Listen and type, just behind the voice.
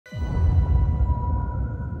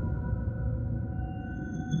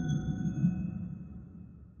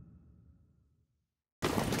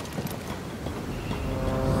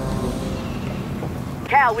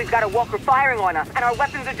Cal, we've got a walker firing on us, and our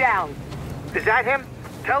weapons are down. Is that him?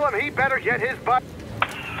 Tell him he better get his butt.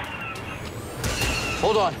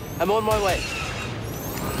 Hold on, I'm on my way.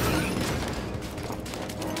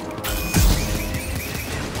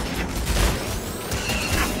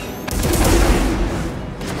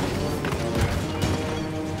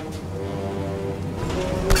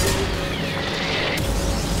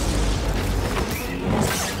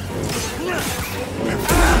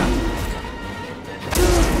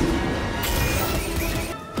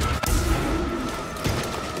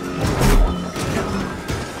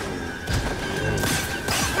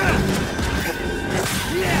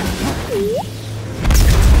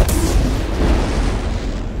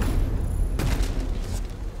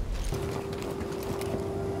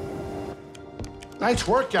 Nice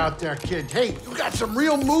work out there, kid. Hey, you got some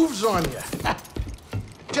real moves on you.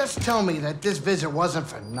 Just tell me that this visit wasn't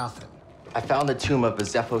for nothing. I found the tomb of a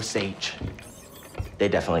Zepho sage. They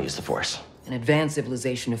definitely used the Force. An advanced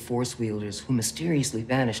civilization of Force wielders who mysteriously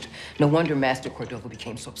vanished. No wonder Master Cordova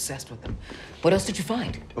became so obsessed with them. What else did you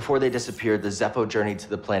find? Before they disappeared, the Zepho journeyed to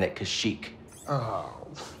the planet Kashyyyk. Oh.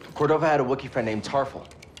 Cordova had a Wookiee friend named Tarful.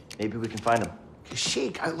 Maybe we can find him.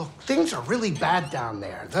 Kashyyyk, look, things are really bad down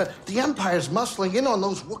there. The Empire's muscling in on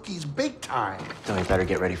those Wookiees big time. Then we better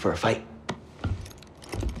get ready for a fight.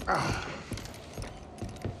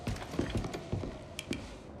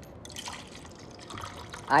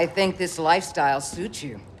 I think this lifestyle suits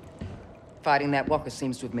you. Fighting that walker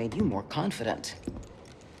seems to have made you more confident.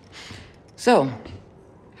 So,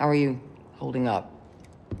 how are you holding up?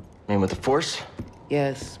 I mean, with the Force?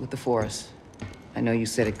 Yes, with the Force. I know you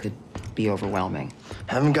said it could be overwhelming.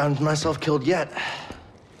 Haven't gotten myself killed yet.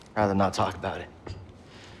 Rather not talk about it.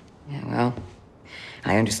 Yeah, well,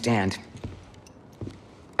 I understand.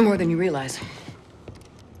 More than you realize.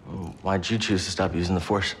 Why'd you choose to stop using the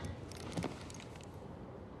Force?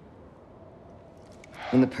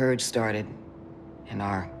 When the Purge started, and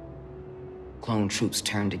our clone troops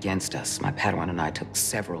turned against us, my Padawan and I took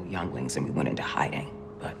several younglings and we went into hiding.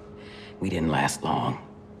 But we didn't last long.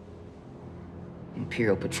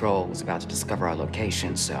 Imperial Patrol was about to discover our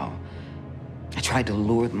location, so I tried to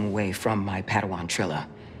lure them away from my Padawan Trilla.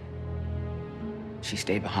 She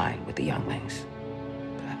stayed behind with the younglings,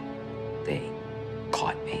 but they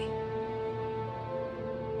caught me.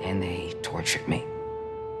 And they tortured me.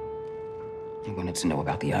 They wanted to know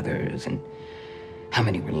about the others and how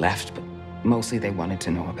many were left, but mostly they wanted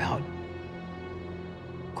to know about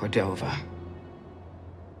Cordova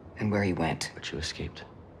and where he went. But you escaped.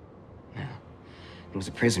 Yeah. It was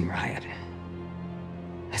a prison riot.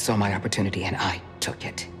 I saw my opportunity and I took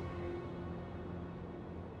it.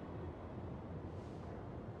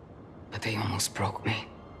 But they almost broke me.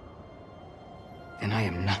 And I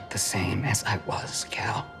am not the same as I was,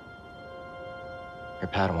 Cal. Your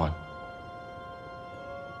Padawan.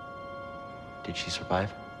 Did she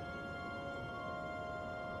survive?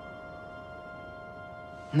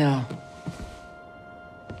 No.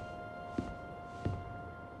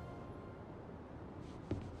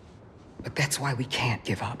 But that's why we can't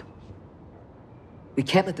give up. We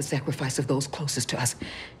can't let the sacrifice of those closest to us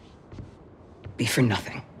be for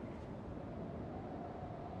nothing.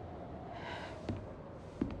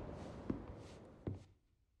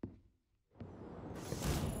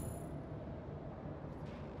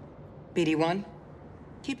 BD-1,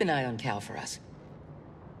 keep an eye on Cal for us.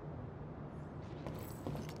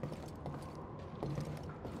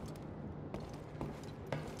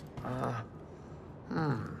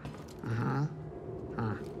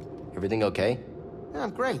 Everything okay? Yeah, I'm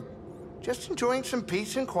great. Just enjoying some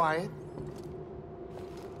peace and quiet.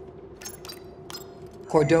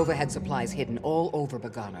 Cordova had supplies hidden all over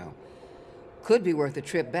Bogano. Could be worth a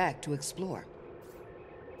trip back to explore.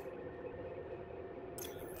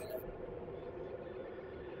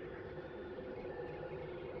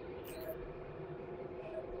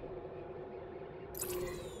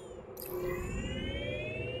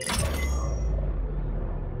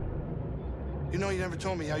 You know, you never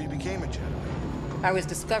told me how you became a Jedi. I was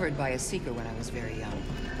discovered by a Seeker when I was very young.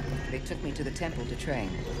 They took me to the temple to train.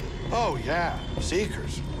 Oh, yeah.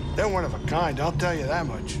 Seekers. They're one of a kind, I'll tell you that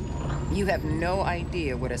much. You have no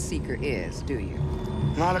idea what a Seeker is, do you?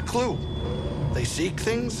 Not a clue. They seek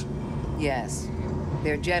things? Yes.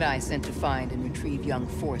 They're Jedi sent to find and retrieve young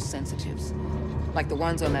Force sensitives. Like the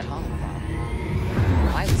ones on that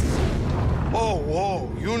hologram. I was a Seeker. Oh,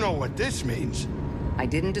 whoa. You know what this means. I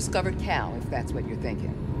didn't discover Cal, if that's what you're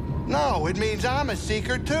thinking. No, it means I'm a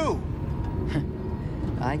Seeker, too.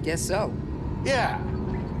 I guess so. Yeah.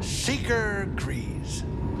 Seeker Grease.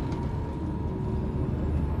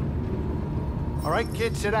 All right,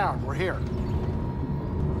 kids, sit down. We're here.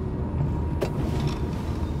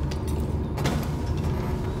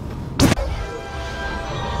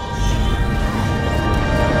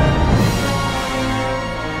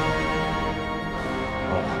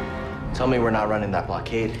 Tell me we're not running that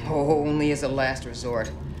blockade. Oh, only as a last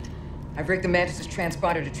resort. I've rigged the Mantis'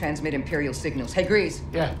 transponder to transmit Imperial signals. Hey, Grease.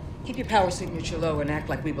 Yeah, Keep your power signature low and act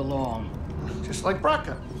like we belong. just like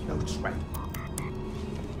Braca. No sweat.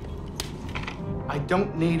 I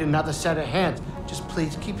don't need another set of hands. Just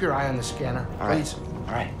please keep your eye on the scanner. All right. Please.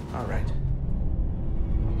 All right. All right.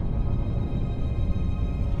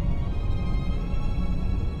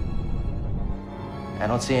 I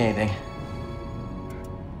don't see anything.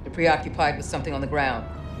 You're preoccupied with something on the ground.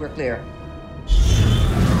 We're clear.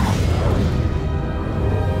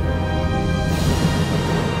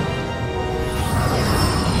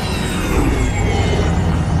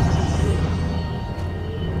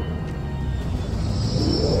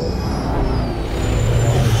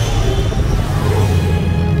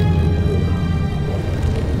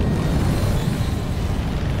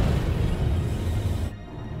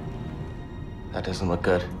 That doesn't look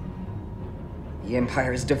good. The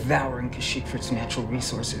Empire is devouring Kashyyyk for its natural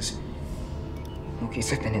resources. Wookiees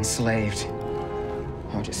have been enslaved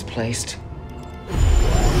or displaced.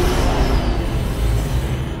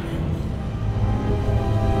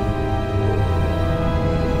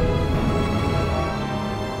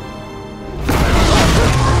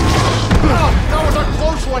 That was a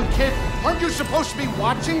close one, kid. Aren't you supposed to be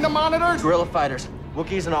watching the monitors? Guerrilla fighters,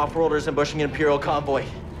 Wookiees and off-worlders ambushing an Imperial convoy.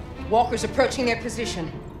 Walkers approaching their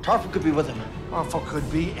position. Tarful could be with them. Awful could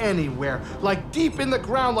be anywhere, like deep in the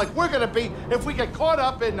ground, like we're gonna be if we get caught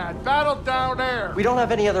up in that battle down there. We don't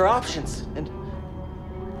have any other options, and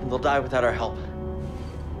they'll die without our help.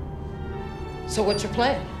 So what's your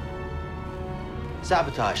plan?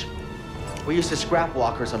 Sabotage. We used to scrap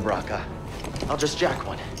walkers on Braca. I'll just jack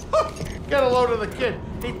one. Get a load of the kid.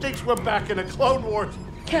 He thinks we're back in the Clone Wars.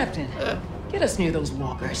 Captain, get us near those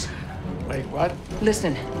walkers. Wait, what?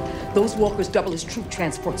 Listen, those walkers double as troop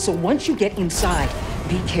transport, so once you get inside,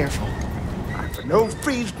 be careful. For no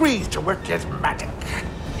freeze grease to work his magic.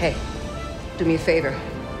 Hey, do me a favor.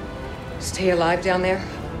 Stay alive down there.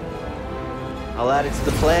 I'll add it to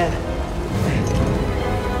the plan.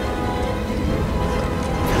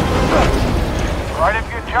 Right, if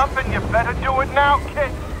you're jumping, you better do it now,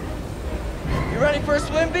 kid. You ready for a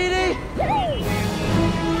swim, BD?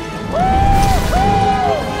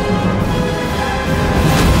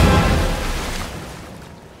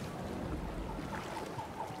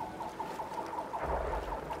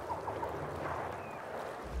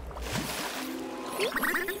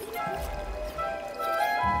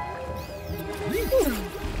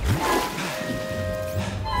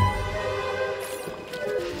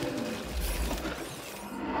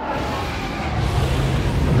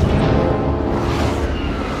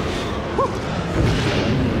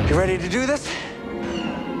 You ready to do this?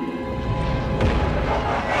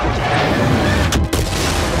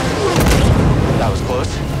 That was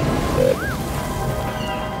close.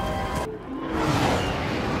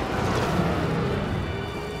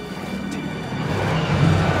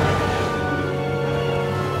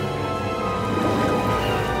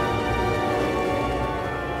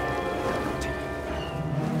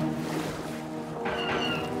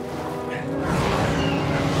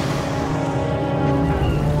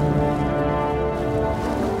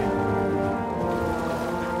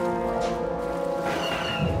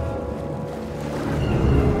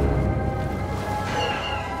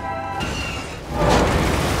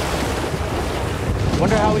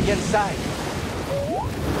 Wonder how we get inside.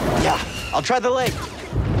 Yeah, I'll try the leg.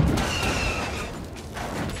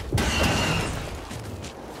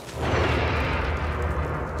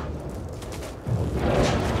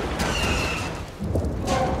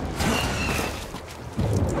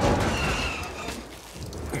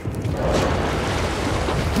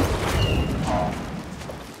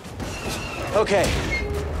 Okay,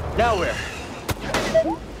 now where?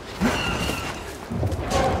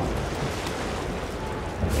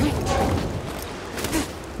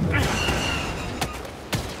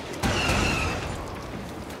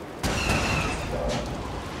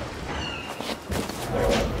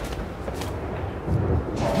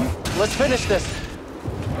 Let's finish this.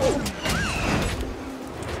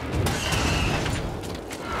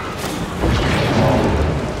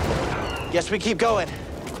 Guess we keep going.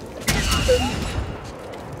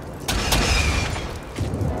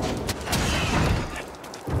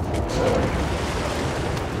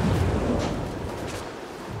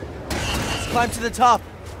 Let's climb to the top.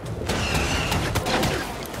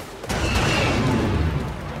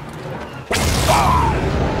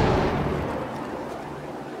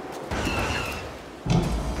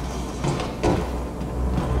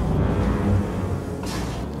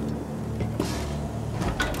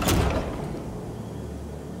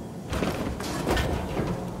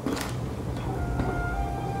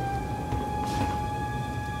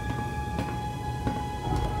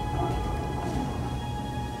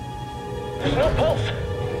 There's no pulse.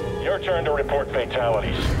 Your turn to report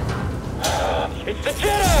fatalities. It's the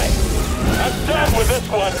Jedi! I'm done with this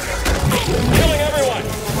one. Killing everyone.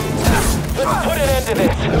 Let's put an end to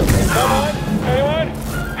this. Come on, anyone?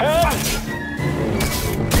 Help!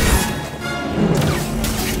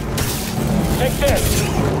 Take this.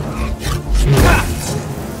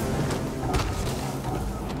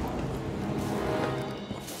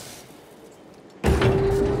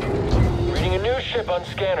 Reading a new ship on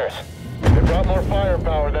scanners. It brought more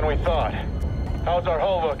firepower than we thought. How's our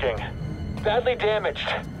hull looking? Badly damaged.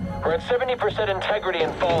 We're at 70% integrity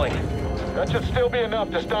and falling. That should still be enough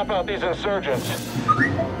to stomp out these insurgents.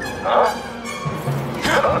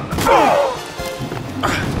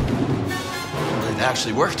 It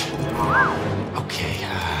actually worked. Okay,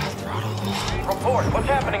 throttle. Report, what's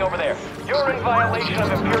happening over there? You're in violation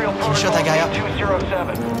of Imperial Protocol Shut that guy up.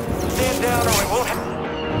 207. Stand down or we won't have...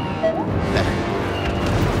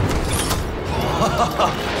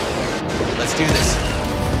 Let's do this.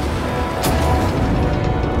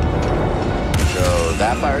 So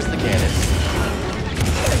that fires the cannon.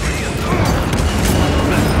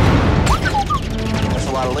 That's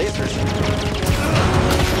a lot of lasers.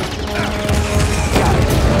 Got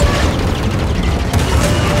it.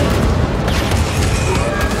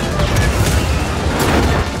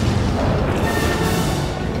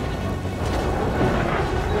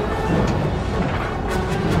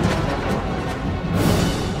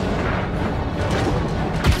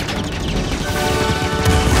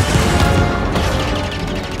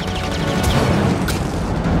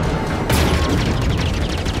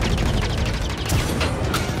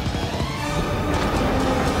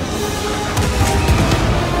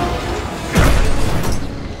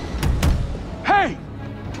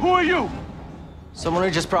 Someone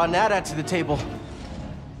who just brought an AT-AT to the table.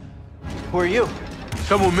 Who are you?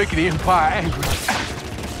 Someone making the Empire angry.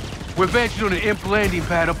 We're advancing on an imp landing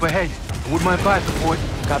pad up ahead. With my fire support.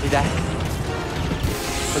 Copy that.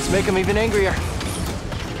 Let's make them even angrier.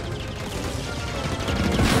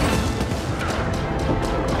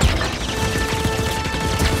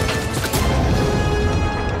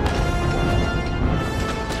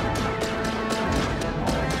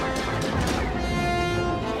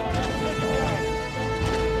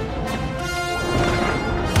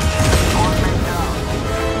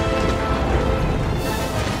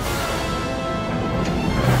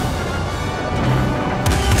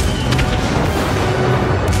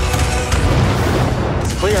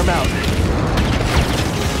 Clear him out.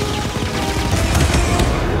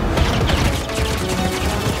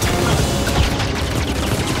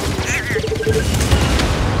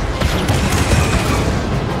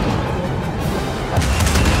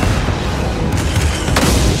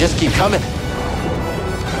 You just keep coming.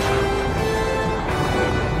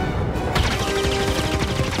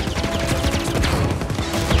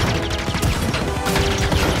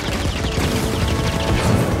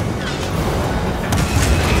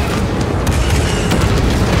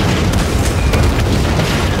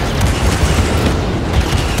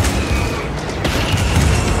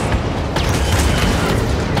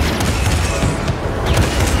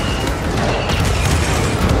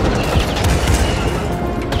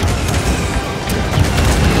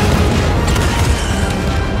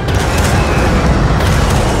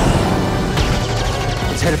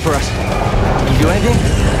 Headed for us. Can you do anything?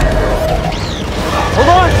 Hold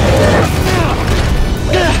on!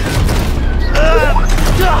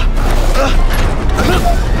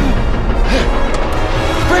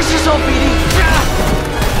 Brace yourself, BD!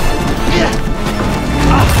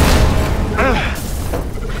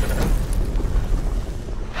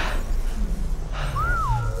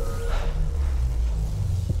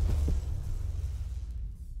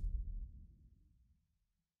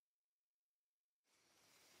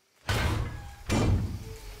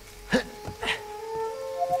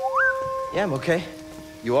 Yeah, I'm okay.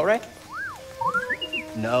 You all right?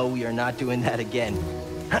 No, we are not doing that again.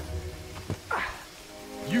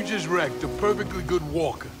 You just wrecked a perfectly good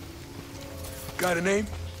walker. Got a name?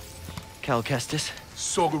 Cal Kestis.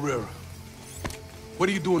 Saw Gerrera. What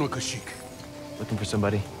are you doing on Kashyyyk? Looking for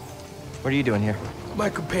somebody. What are you doing here? My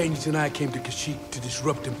companions and I came to Kashyyyk to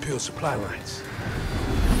disrupt Imperial supply lines.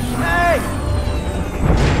 Hey!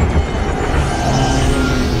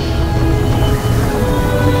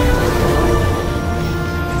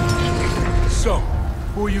 So,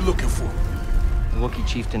 who are you looking for? A Wookiee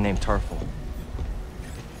chieftain named Tarful.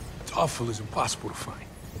 Tarful is impossible to find.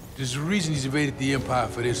 There's a reason he's evaded the Empire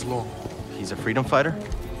for this long. He's a freedom fighter?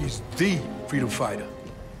 He's the freedom fighter,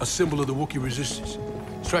 a symbol of the Wookiee resistance,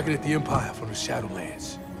 striking at the Empire from the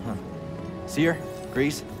Shadowlands. Seer,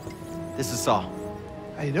 Grease, this is Saul.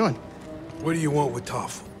 How you doing? What do you want with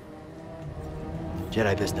Toff?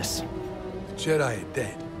 Jedi business. The Jedi are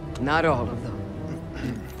dead. Not all of them.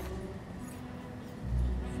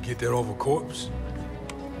 You get that off a corpse?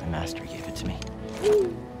 My master gave it to me.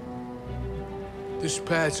 This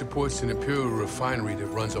pad supports an Imperial refinery that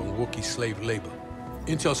runs on Wookiee slave labor.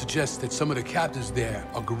 Intel suggests that some of the captives there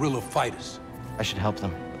are guerrilla fighters. I should help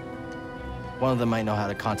them. One of them might know how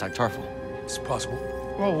to contact Tarful. It's possible.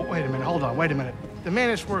 Whoa, wait a minute, hold on, wait a minute. The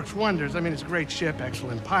Mantis works wonders. I mean, it's a great ship,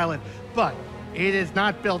 excellent pilot, but it is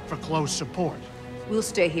not built for close support. We'll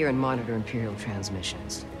stay here and monitor Imperial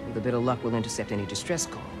transmissions. With a bit of luck, we'll intercept any distress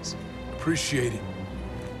calls. Appreciate it.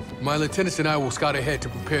 My lieutenants and I will scout ahead to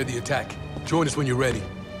prepare the attack. Join us when you're ready.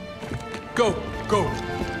 Go! Go!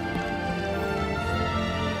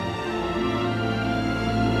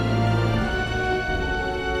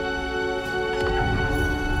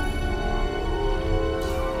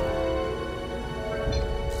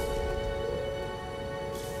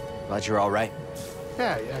 Glad you're all right.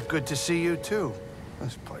 Yeah, good to see you too.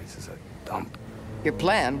 This place is a dump. Your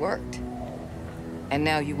plan worked. And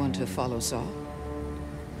now you want to follow Saul?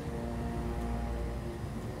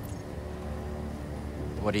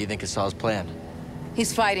 What do you think is Saul's plan?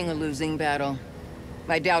 He's fighting a losing battle.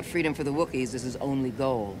 I doubt freedom for the Wookiees is his only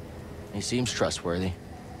goal. He seems trustworthy.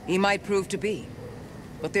 He might prove to be.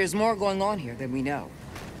 But there's more going on here than we know.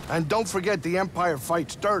 And don't forget the Empire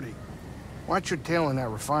fights dirty. Watch your tail in that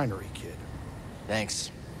refinery, kid.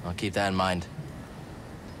 Thanks. I'll keep that in mind.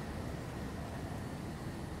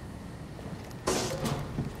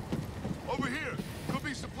 Over here! Could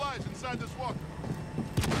be supplies inside this walker.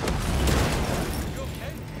 You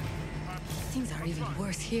okay? Things are even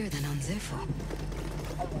worse here than on Zephyr.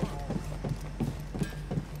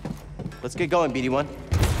 Let's get going, BD1.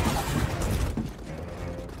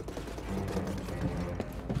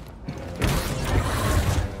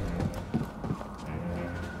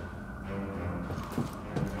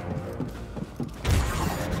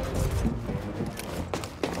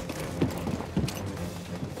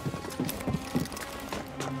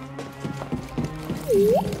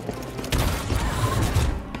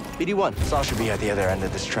 BD1, Saul should be at the other end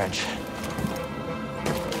of this trench.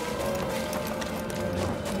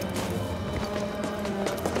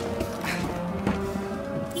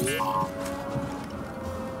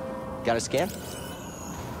 Got a scan?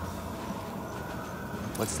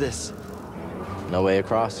 What's this? No way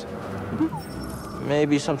across.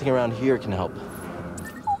 Maybe something around here can help.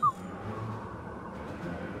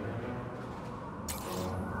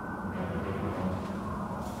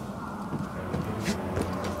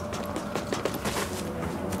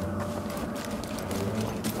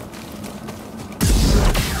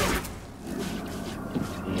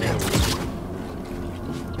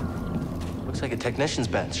 Looks like a technician's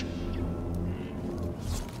bench.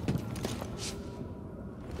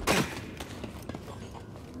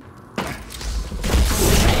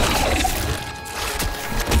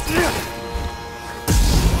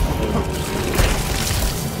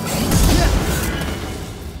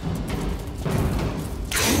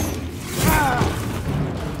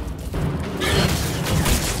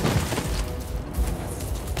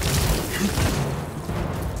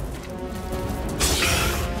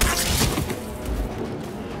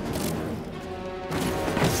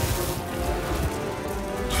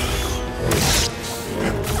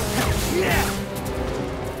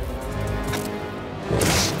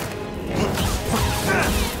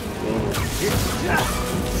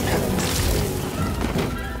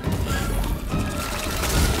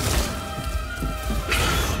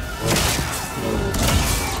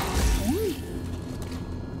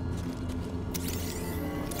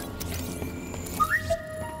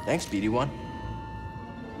 Thanks, BD1.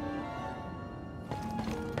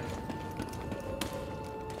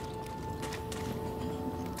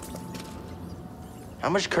 How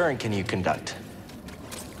much current can you conduct?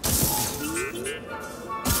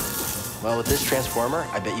 Well, with this transformer,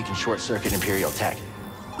 I bet you can short-circuit Imperial tech.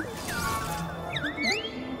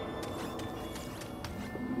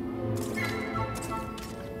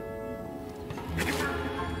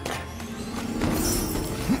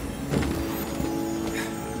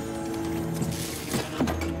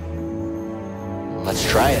 Let's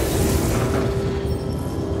try it.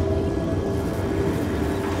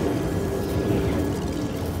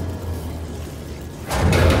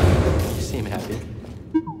 You seem happy.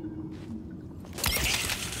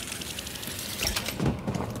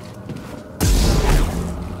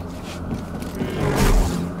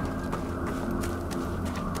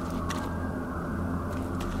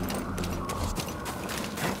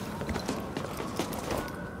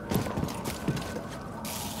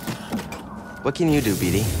 What can you do,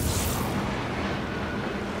 BD?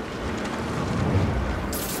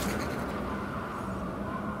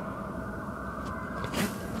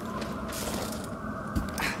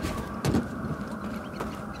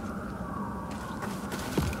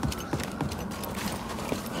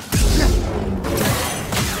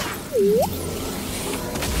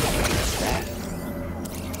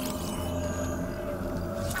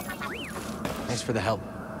 Thanks for the help.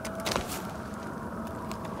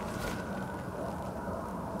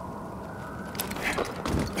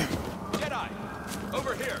 Jedi!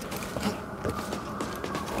 Over here!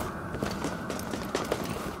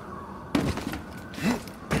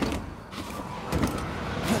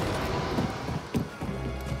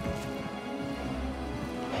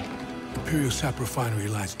 Imperial sap refinery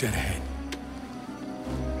lies dead ahead.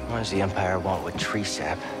 What does the Empire want with tree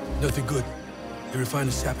sap? Nothing good. They refine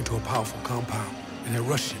the sap into a powerful compound, and they're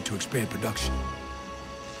rushing to expand production.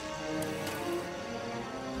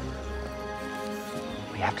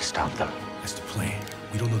 We have to stop them. That's the plan.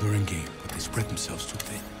 We don't know their end game, but they spread themselves too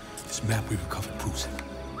thin. This map we recovered proves it.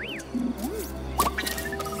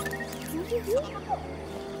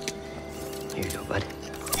 Here you go, bud.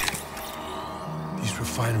 These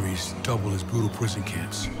refineries double as brutal prison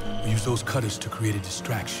camps. We use those cutters to create a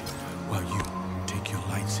distraction, while you take your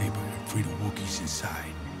lightsaber and free the Wookiees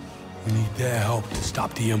inside. We need their help to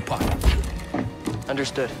stop the Empire.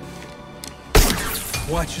 Understood.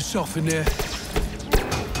 Watch yourself in there.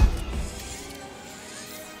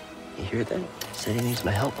 You hear that? Said he needs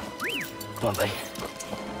my help. Come on, buddy.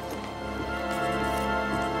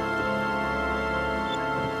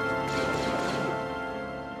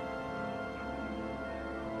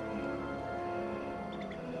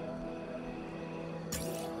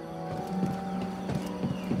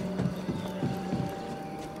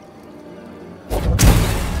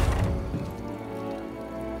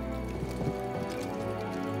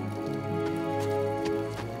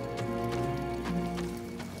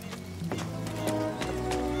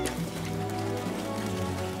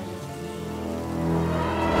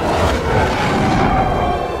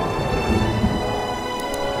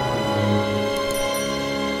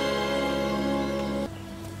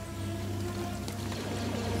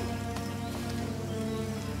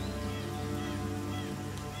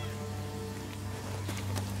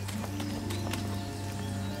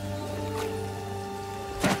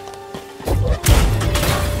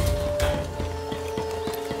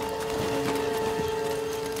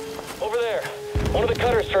 One of the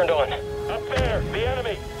cutters turned on. Up there, the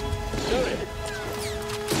enemy. Shoot it.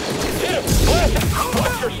 Hit him! Blast him!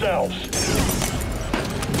 Watch yourselves!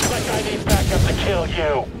 Like I need backup to kill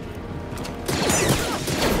you.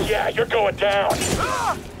 Yeah, you're going down.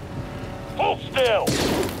 Hold still.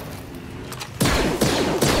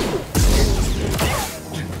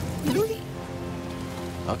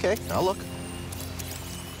 Okay, I'll look.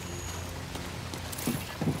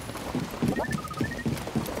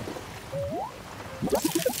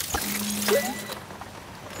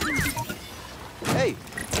 Hey!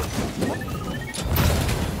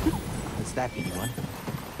 What's that, BD1?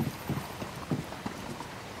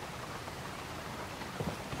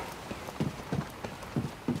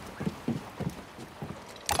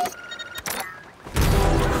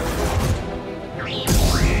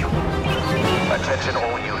 Attention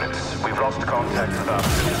all units. We've lost contact with our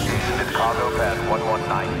station at cargo pad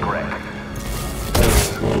 119 Greg.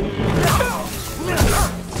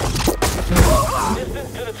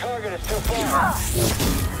 Distance to the target is too far.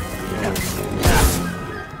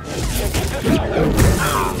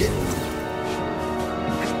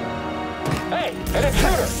 Hey, an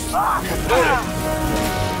intruder! Noted.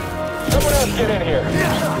 Someone else get in here.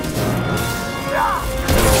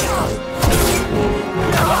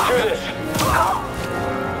 Let's do this.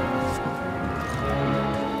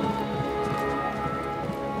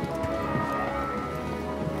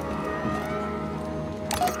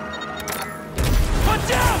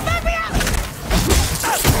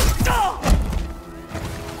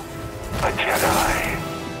 A Jedi.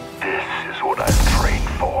 This is what I've trained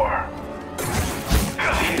for.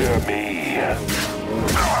 Hear me.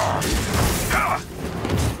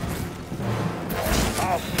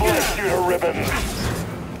 I'll slice you to ribbons.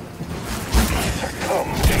 Succumb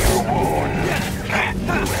to your wounds.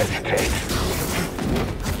 You hesitate.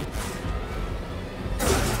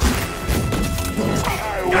 I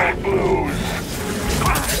won't lose.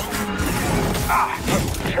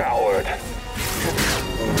 Coward.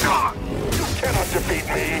 You cannot defeat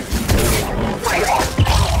me.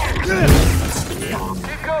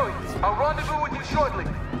 Keep going. I'll rendezvous with you shortly.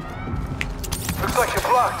 Looks like you're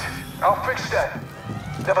blocked. I'll fix that.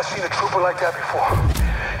 Never seen a trooper like that before.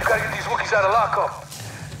 You gotta get these Wookiees out of lockup.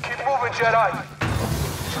 Keep moving, Jedi.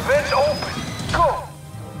 Vents open. Go!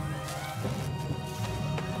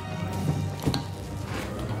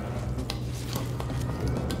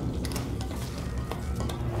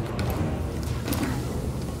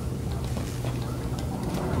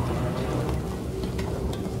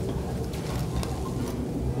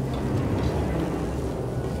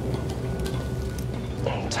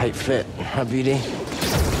 Tight fit, huh, BD?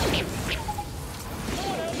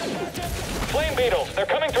 Flame beetles, they're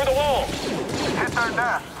coming through the walls. Hit their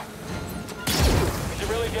nest. Is he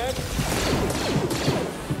really dead?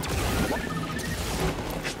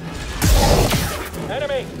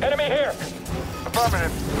 Enemy here.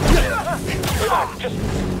 Affirmative. Stay back, just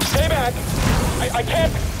stay back. I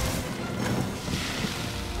can't.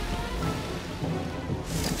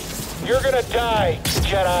 You're gonna die,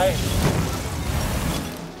 Jedi.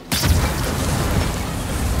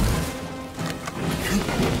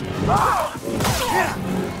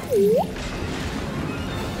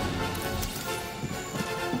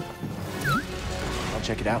 I'll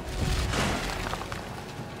check it out.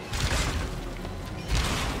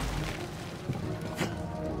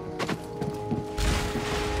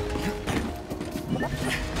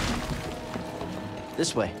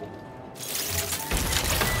 This way.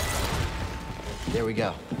 There we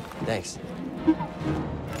go. Thanks.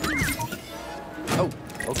 Oh,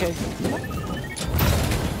 okay.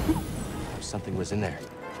 Something was in there.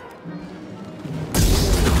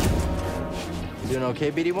 You doing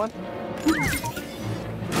okay, BD1?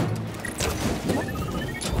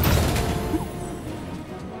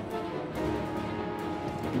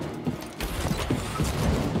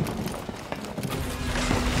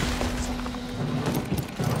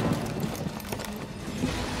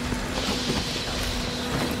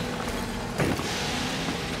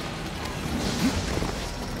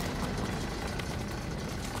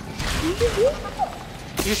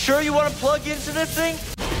 You sure you want to plug into this thing?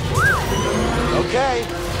 Okay.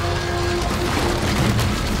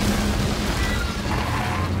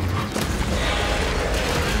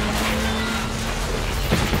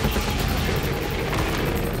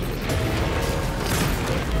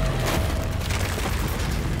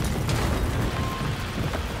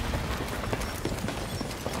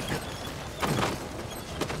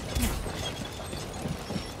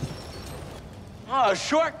 Oh,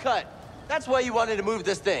 shortcut. That's why you wanted to move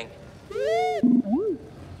this thing.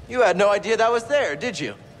 You had no idea that was there, did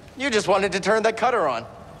you? You just wanted to turn that cutter on.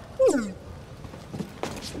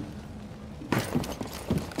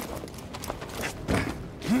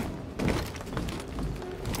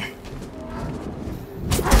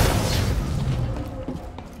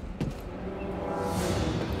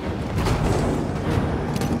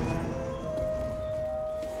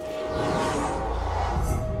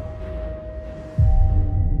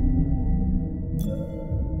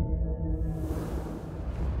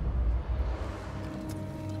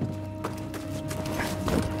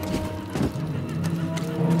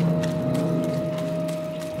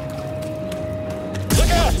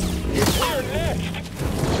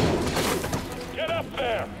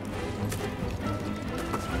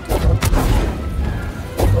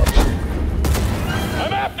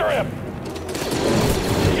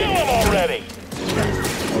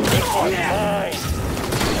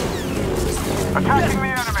 Attacking the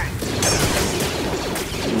enemy!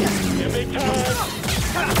 Give me time!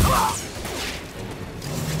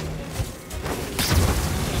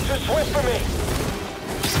 Too swift for me!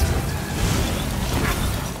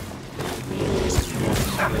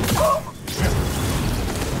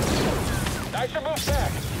 I should move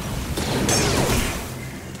back!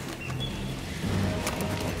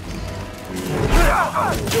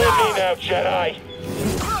 Do me now, Jedi!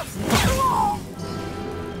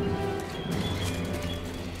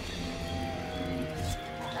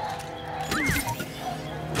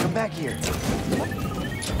 Back here.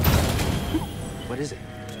 What is it?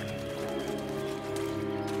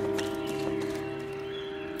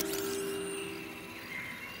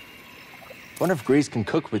 Wonder if Grease can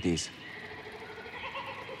cook with these.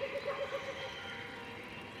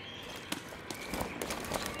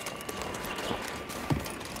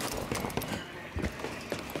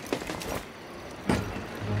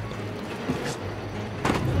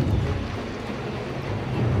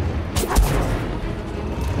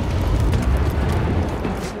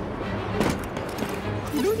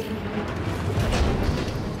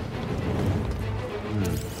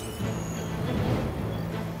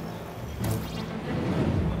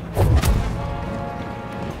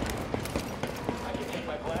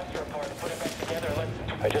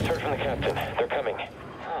 I just heard from the captain. They're coming.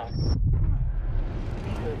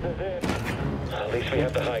 This is it. At least we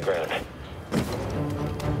have the high ground.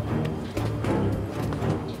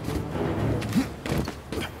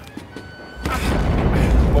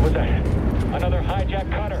 What was that? Another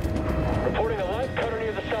hijacked cutter. Reporting a live cutter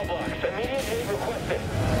near the cell blocks. Immediate aid requested.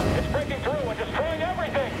 It's breaking through and destroying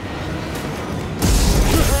everything.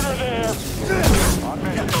 Shooter there.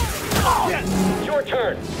 Your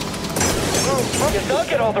turn. Guess I'll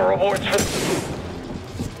get all the rewards for...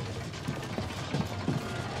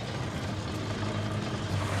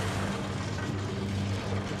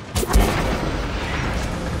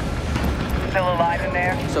 Still alive in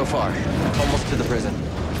there? So far. Almost to the prison.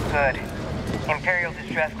 Good. Imperial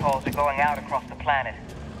distress calls are going out across the planet.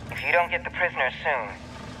 If you don't get the prisoners soon...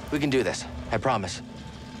 We can do this. I promise.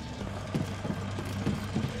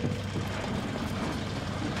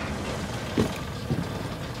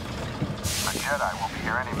 The Jedi will be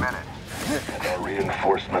here any minute. Our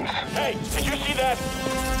reinforcements. Hey, did you see that?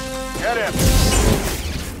 Get him!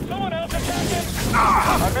 Someone else attacking!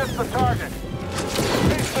 I missed the target.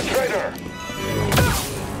 Face the traitor!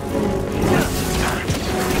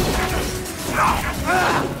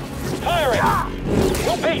 Firing!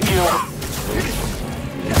 We'll beat you!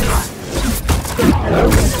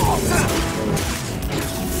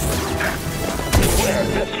 Clear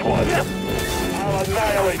this one. I'll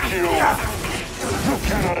annihilate you. You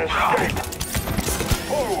cannot escape.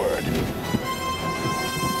 Forward.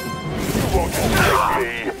 You won't escape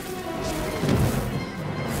me.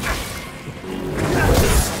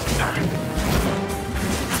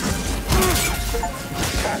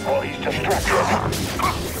 Attack while he's distracted.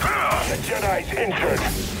 The Jedi's injured.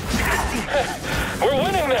 We're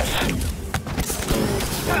winning this!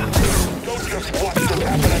 Don't just watch this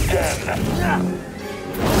happen again.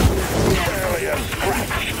 Barely a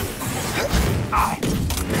scratch.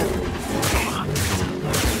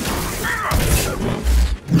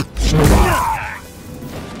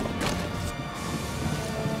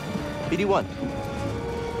 BD-1.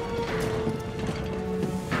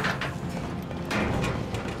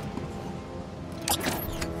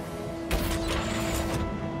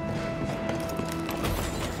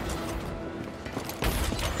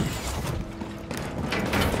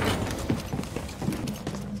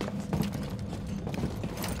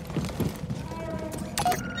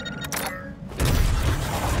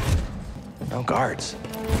 No guards.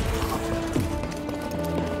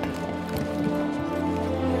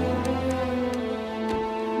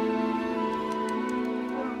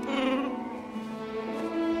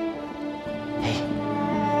 Hey,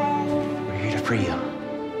 we're here to free you.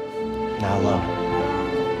 Not alone.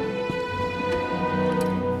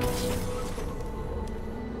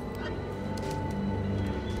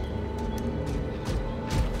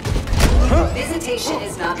 Visitation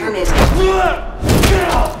is not permitted.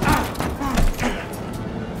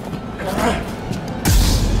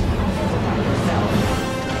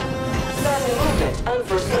 Sudden movement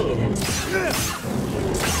unforeseen.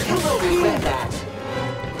 You will regret that.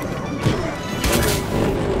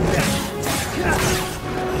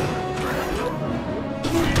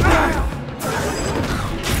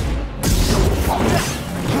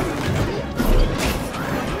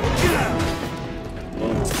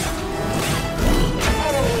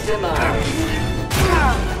 Enemy demise.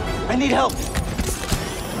 I need help.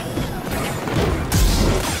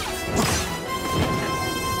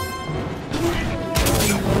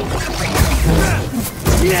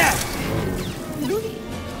 Yeah!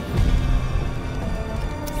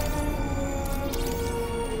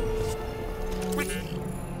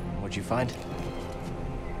 What'd you find?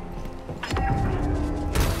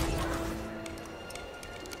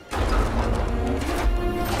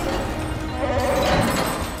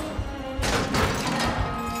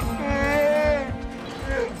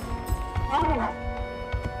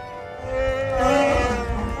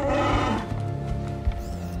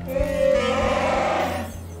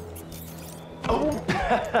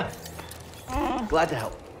 Glad to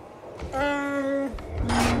help.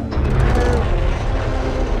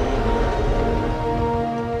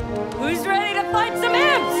 Who's ready to fight some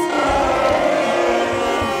imps?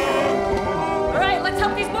 All right, let's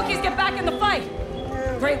help these Wookiees get back in the fight.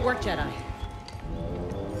 Great work, Jedi.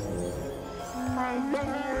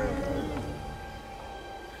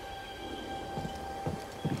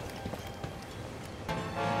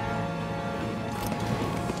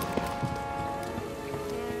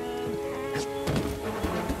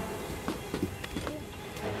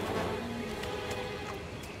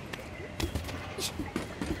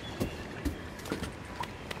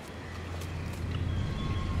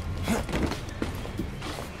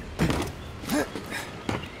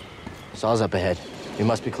 Saw's up ahead. We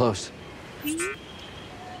must be close.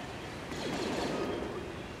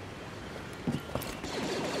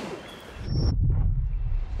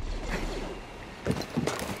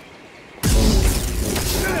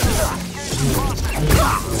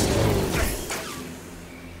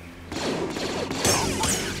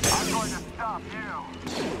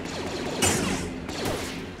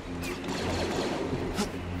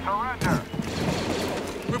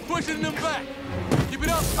 We're pushing them back. Keep it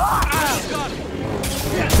up. Got him.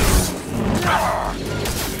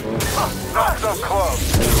 Not so close.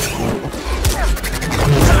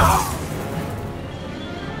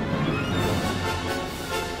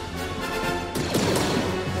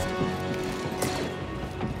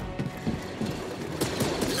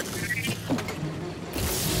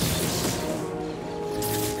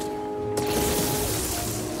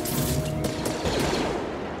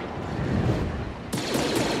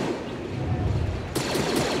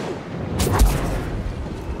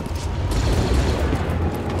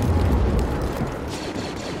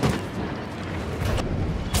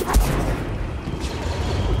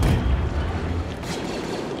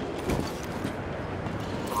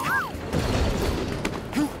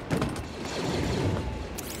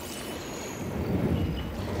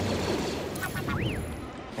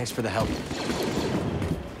 Thanks for the help.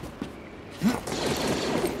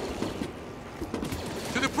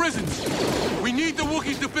 To the prisons! We need the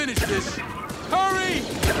Wookiees to finish this! Hurry!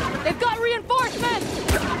 They've got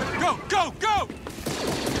reinforcements! Go, go, go!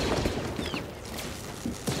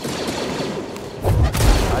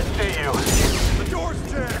 I see you. The door's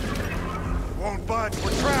jammed. Won't budge,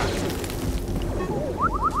 we're trapped.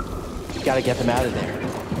 Gotta get them out of there.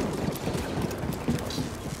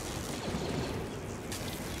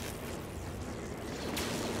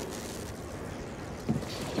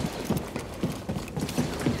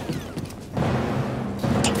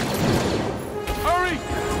 Hurry!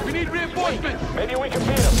 We need reinforcements! Maybe we can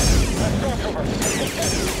beat them. That's stormtroopers.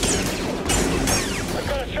 I've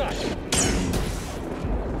got a shot.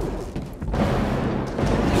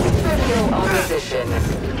 Imperial opposition.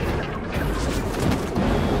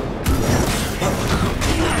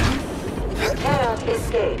 Cannot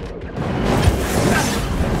escape.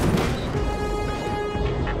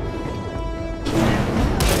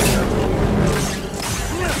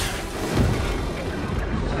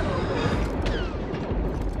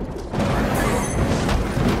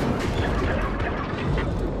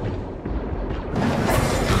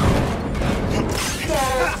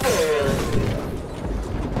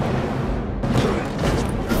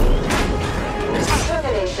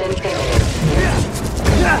 Termination imminent.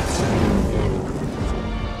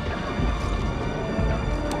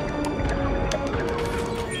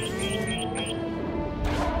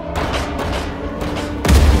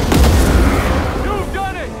 You've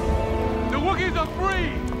done it! The Wookiees are free!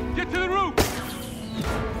 Get to the roof!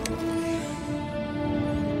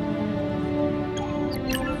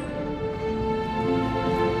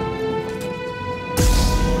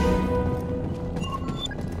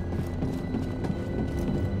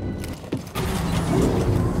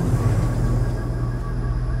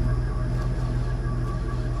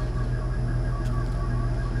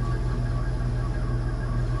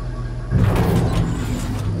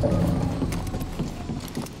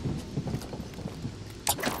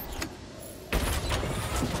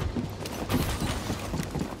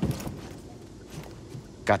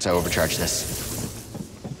 Got to overcharge this.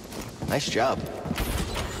 Nice job.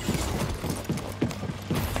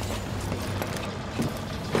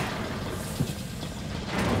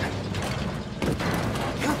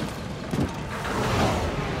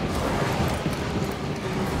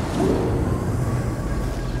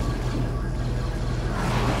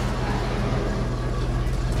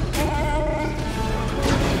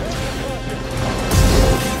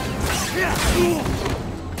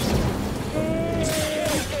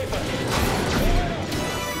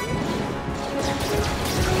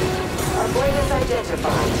 Avoidance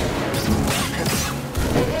identified.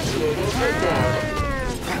 Initiating breakdown.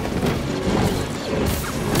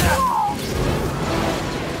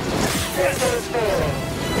 Systems failing.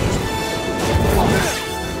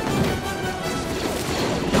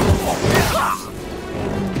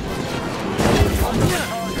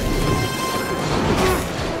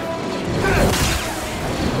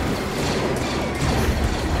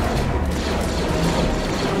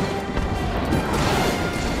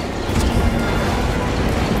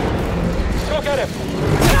 Go get him!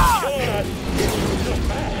 Killing us!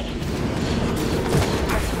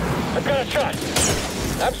 I've got a shot!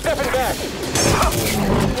 I'm stepping back!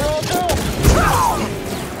 We're all doomed!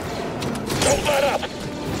 Don't let up!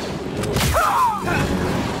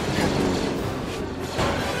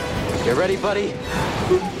 You ready, buddy?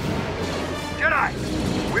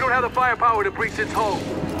 Jedi! We don't have the firepower to breach its hull.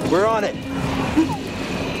 We're on it.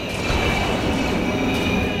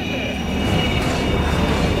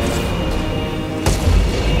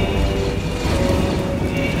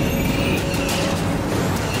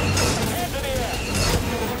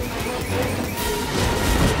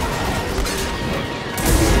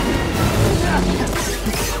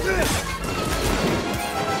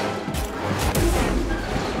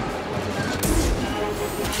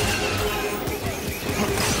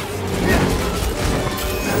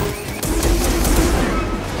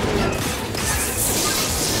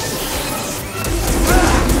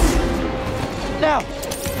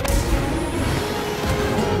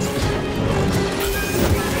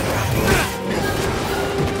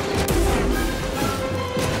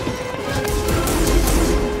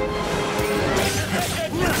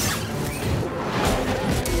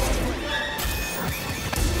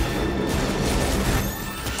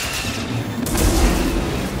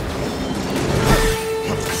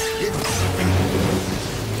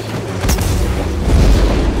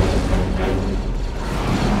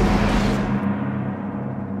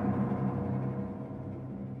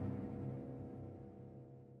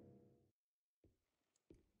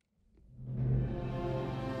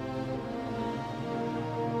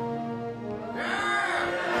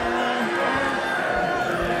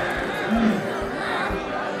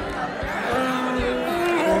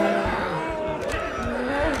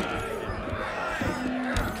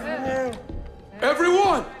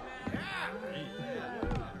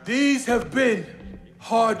 have been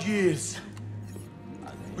hard years.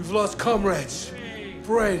 We've lost comrades,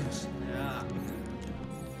 friends,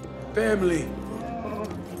 family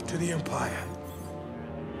to the Empire.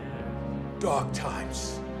 Dark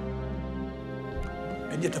times.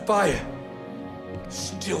 And yet the fire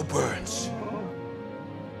still burns.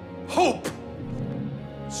 Hope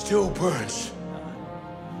still burns.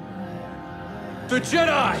 The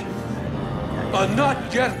Jedi are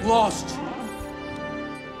not yet lost.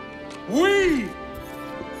 We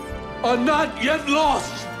are not yet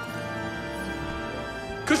lost.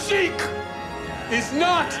 Kashyyyk is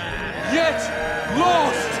not yet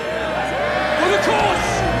lost. For the cause!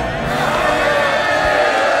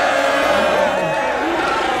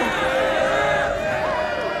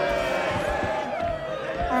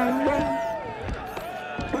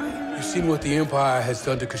 You've seen what the Empire has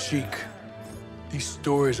done to Kashyyyk. These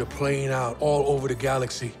stories are playing out all over the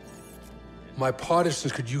galaxy. My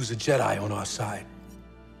partisans could use a Jedi on our side.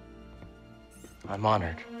 I'm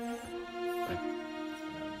honored. But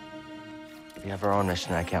we have our own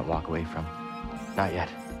mission I can't walk away from. Not yet.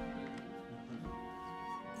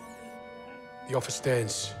 The offer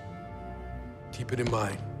stands. Keep it in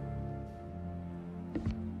mind.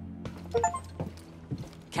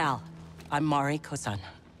 Cal, I'm Mari Kosan,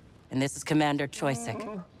 and this is Commander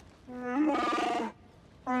Kashyyyk.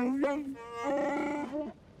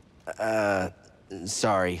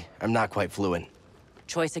 Sorry. I'm not quite fluent.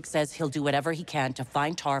 Kashyyyk says he'll do whatever he can to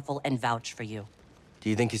find Tarful and vouch for you. Do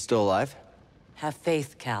you think he's still alive? Have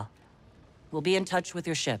faith, Cal. We'll be in touch with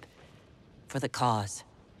your ship. For the cause.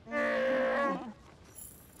 I'm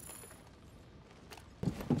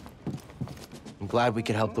glad we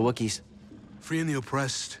could help the Wookiees. Freeing the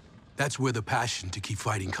oppressed, that's where the passion to keep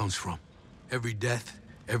fighting comes from. Every death,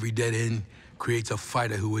 every dead end, creates a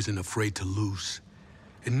fighter who isn't afraid to lose.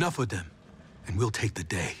 Enough of them, and we'll take the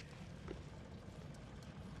day.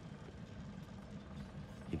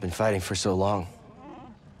 You've been fighting for so long.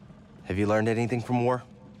 Have you learned anything from war?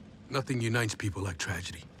 Nothing unites people like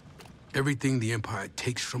tragedy. Everything the Empire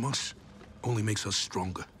takes from us only makes us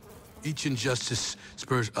stronger. Each injustice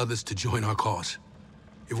spurs others to join our cause.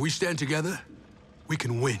 If we stand together, we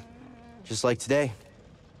can win. Just like today.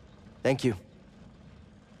 Thank you.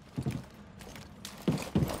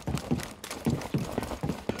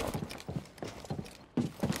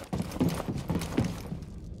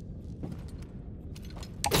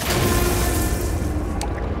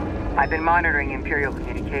 I've been monitoring Imperial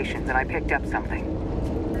communications, and I picked up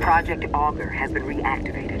something. Project Augur has been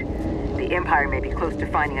reactivated. The Empire may be close to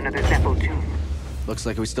finding another Zeppo tomb. Looks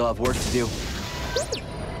like we still have work to do.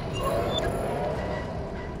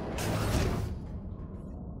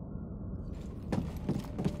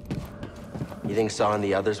 You think Saw and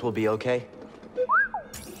the others will be okay?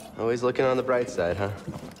 Always looking on the bright side, huh?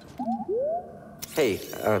 Hey,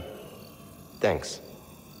 thanks.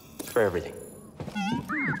 For everything.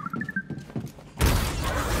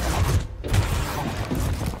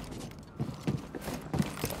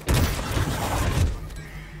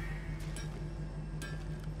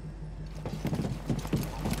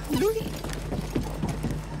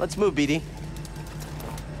 Let's move, BD.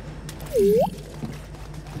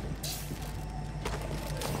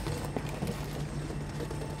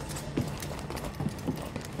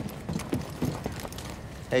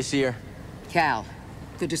 Hey, Seer. Cal,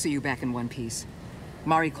 good to see you back in one piece.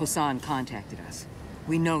 Mari Kosan contacted us.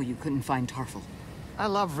 We know you couldn't find Tarful. I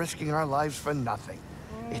love risking our lives for nothing.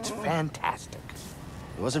 It's fantastic.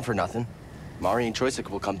 It wasn't for nothing. Mari and Kashyyyk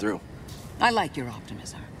will come through. I like your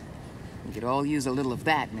optimism. We could all use a little of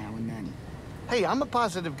that now and then. Hey, I'm a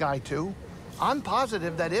positive guy, too. I'm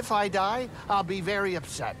positive that if I die, I'll be very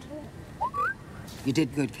upset. You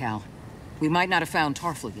did good, Cal. We might not have found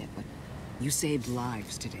Tarful yet, but you saved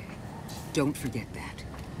lives today. Don't forget that.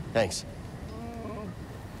 Thanks.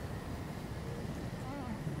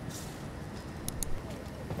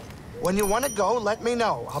 When you want to go, let me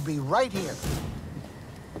know. I'll be right here.